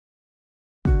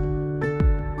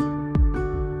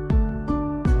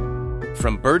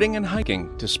From birding and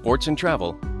hiking to sports and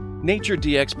travel, Nature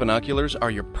DX binoculars are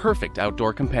your perfect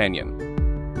outdoor companion.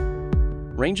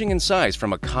 Ranging in size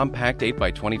from a compact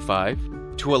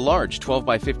 8x25 to a large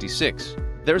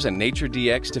 12x56, there's a Nature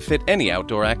DX to fit any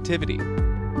outdoor activity.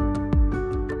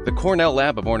 The Cornell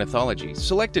Lab of Ornithology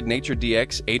selected Nature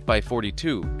DX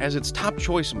 8x42 as its top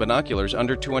choice in binoculars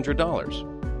under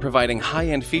 $200, providing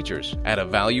high-end features at a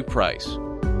value price.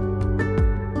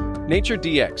 Nature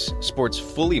DX sports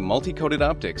fully multi-coated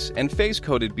optics and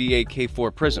phase-coated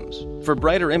BA-K4 prisms for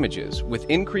brighter images with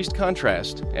increased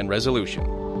contrast and resolution.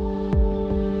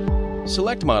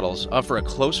 Select models offer a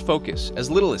close focus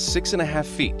as little as 6.5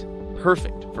 feet,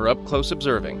 perfect for up-close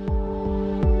observing.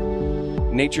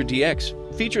 Nature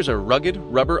DX features a rugged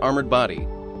rubber armored body,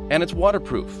 and it's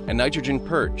waterproof and nitrogen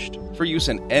purged for use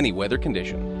in any weather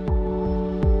condition.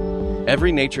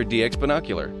 Every Nature DX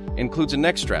binocular includes a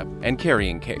neck strap and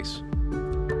carrying case.